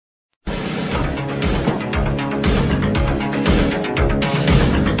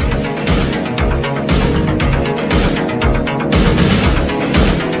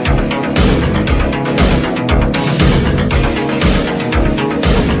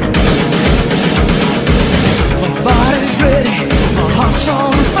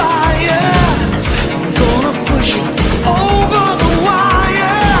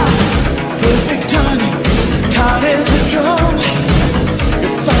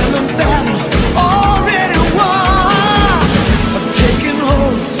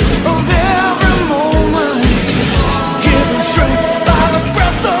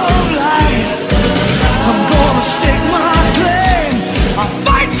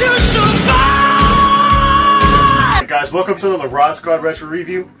Hey guys, welcome to another RodzSquad retro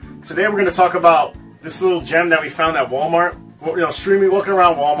review. Today we're going to talk about this little gem that we found at Walmart. Streaming, walking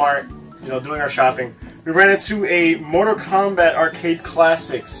around Walmart, doing our shopping. We ran into a Mortal Kombat Arcade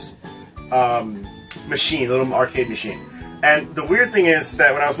Classics machine, a little arcade machine. And the weird thing is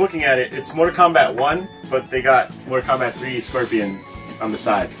that when I was looking at it, it's Mortal Kombat 1, but they got Mortal Kombat 3 Scorpion on the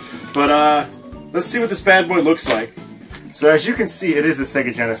side. But let's see what this bad boy looks like. So as you can see, it is a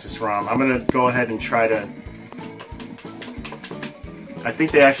Sega Genesis ROM. I'm going to go ahead and try to... I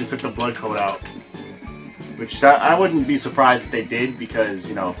think they actually took the blood code out. Which I wouldn't be surprised if they did because,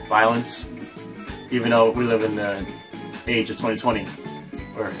 violence. Even though we live in the age of 2020,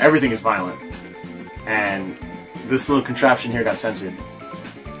 where everything is violent. And this little contraption here got censored.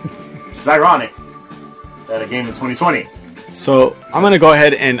 Which is ironic that a game in 2020. So I'm gonna go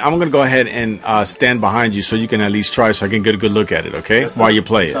ahead and stand behind you so you can at least try, so I can get a good look at it, okay? While you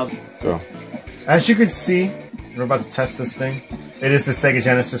play it. Go. As you can see, we're about to test this thing. It is the Sega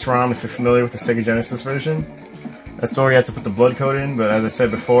Genesis ROM. If you're familiar with the Sega Genesis version, that's where you had to put the blood code in. But as I said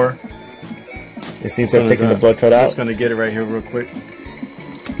before, it seems to have taken the blood code out. I'm just gonna get it right here real quick.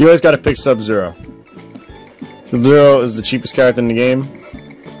 You always got to pick Sub-Zero. Sub-Zero is the cheapest character in the game.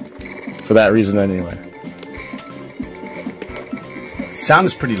 For that reason, anyway. Sound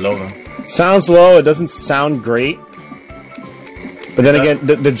is pretty low though. Sounds low. It doesn't sound great. But then again,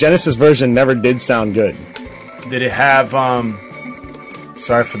 the Genesis version never did sound good. Did it have?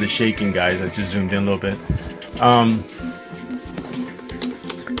 Sorry for the shaking, guys. I just zoomed in a little bit. I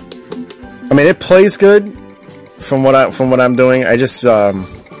mean, it plays good from what I'm doing. I just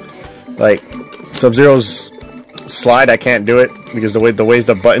like Sub-Zero's slide. I can't do it because the ways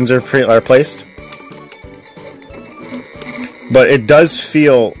the buttons are placed. But it does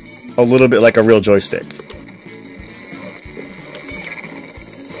feel a little bit like a real joystick.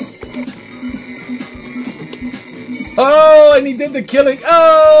 Oh, and he did the killing.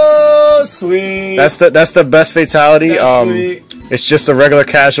 Oh, sweet. That's the best fatality. Sweet. It's just a regular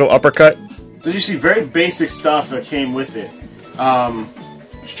casual uppercut. So you see very basic stuff that came with it.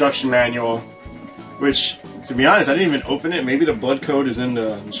 Instruction manual, which, to be honest, I didn't even open it. Maybe the blood code is in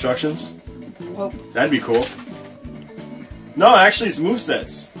the instructions. Oh. That'd be cool. No, actually, it's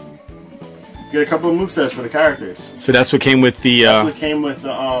movesets. You get a couple of movesets for the characters. So that's what came with the. That's what came with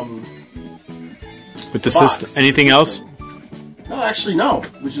the system. Anything else? No, actually, no.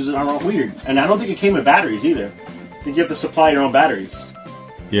 Which is weird. And I don't think it came with batteries either. I think you have to supply your own batteries.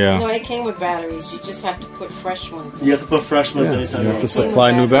 Yeah. No, it came with batteries. You just have to put fresh ones in. You have to put fresh ones in. You have to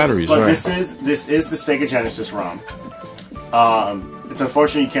supply new batteries, but right? This is the Sega Genesis ROM. It's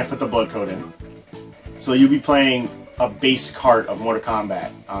unfortunate you can't put the blood code in. So you'll be playing a base cart of Mortal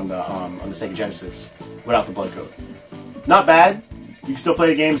Kombat on the Sega Genesis without the blood code. Not bad. You can still play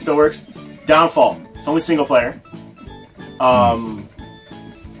the game. It still works. Downfall. It's only single player. Like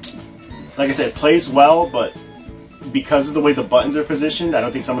I said, it plays well, but because of the way the buttons are positioned, I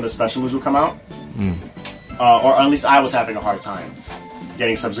don't think some of the special moves will come out. Or at least I was having a hard time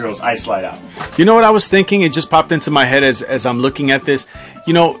getting Sub-Zero's ice slide out. You know what I was thinking? It just popped into my head as I'm looking at this.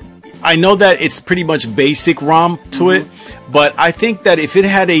 I know that it's pretty much basic ROM to it, but I think that if it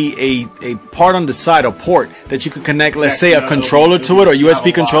had a part on the side, a port that you could connect, let's say a controller to it or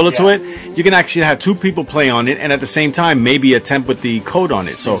USB controller to it, you can actually have two people play on it and at the same time maybe attempt with the code on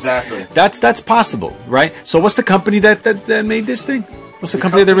it. So exactly. That's possible, right? So what's the company that made this thing? What's the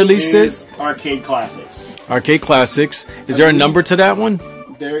company that released it? Arcade Classics. Arcade Classics. Is there a number to that one?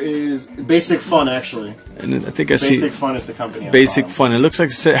 There is Basic Fun, actually. And I think I see Basic Fun is the company. Basic Fun. It looks like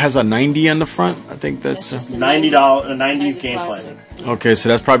it has a 90 on the front. I think that's $90 gameplay. Okay, so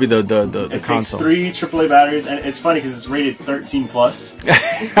that's probably the console. It takes 3 AAA batteries, and it's funny because it's rated 13 plus.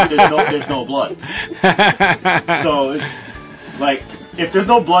 there's no blood. So it's like if there's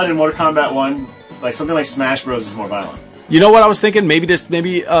no blood in Mortal Kombat 1, like something like Smash Bros is more violent. You know what I was thinking? Maybe there's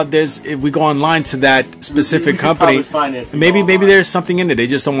if we go online to that specific company, find it maybe there's something in it. They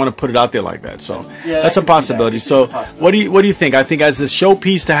just don't want to put it out there like that. So yeah, that's a possibility. So what do you think? I think as a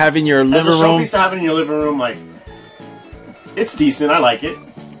showpiece to have in your living room. As a showpiece to have in your living room, like it's decent. I like it,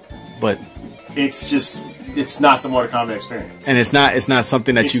 but it's not the Mortal Kombat experience. And it's not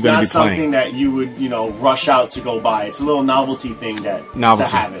something that you're going to be playing. It's not something that you would rush out to go buy. It's a little novelty thing to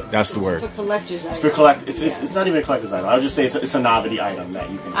have it. That's the word. It's for collector's item. It's not even a collector's item. I would just say it's a novelty item that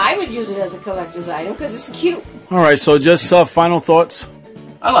you can. I would use it as a collector's item because it's cute. All right. So just final thoughts.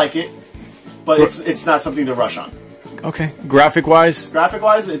 I like it, but it's not something to rush on. Okay. Graphic-wise?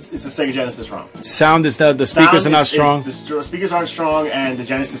 Graphic-wise, it's a Sega Genesis ROM. Sound is that the speakers are not strong? The speakers aren't strong, and the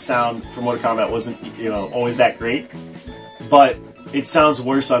Genesis sound for Mortal Kombat wasn't, always that great. But it sounds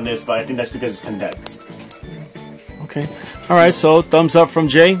worse on this, but I think that's because it's condensed. Okay. All right, so thumbs up from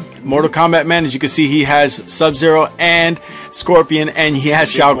Jay. Mortal Kombat man, as you can see, he has Sub-Zero and Scorpion, and he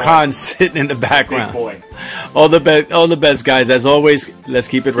has Shao Kahn sitting in the background. Big boy. All the best, guys. As always, let's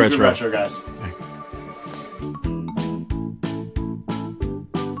keep it retro. Retro, guys.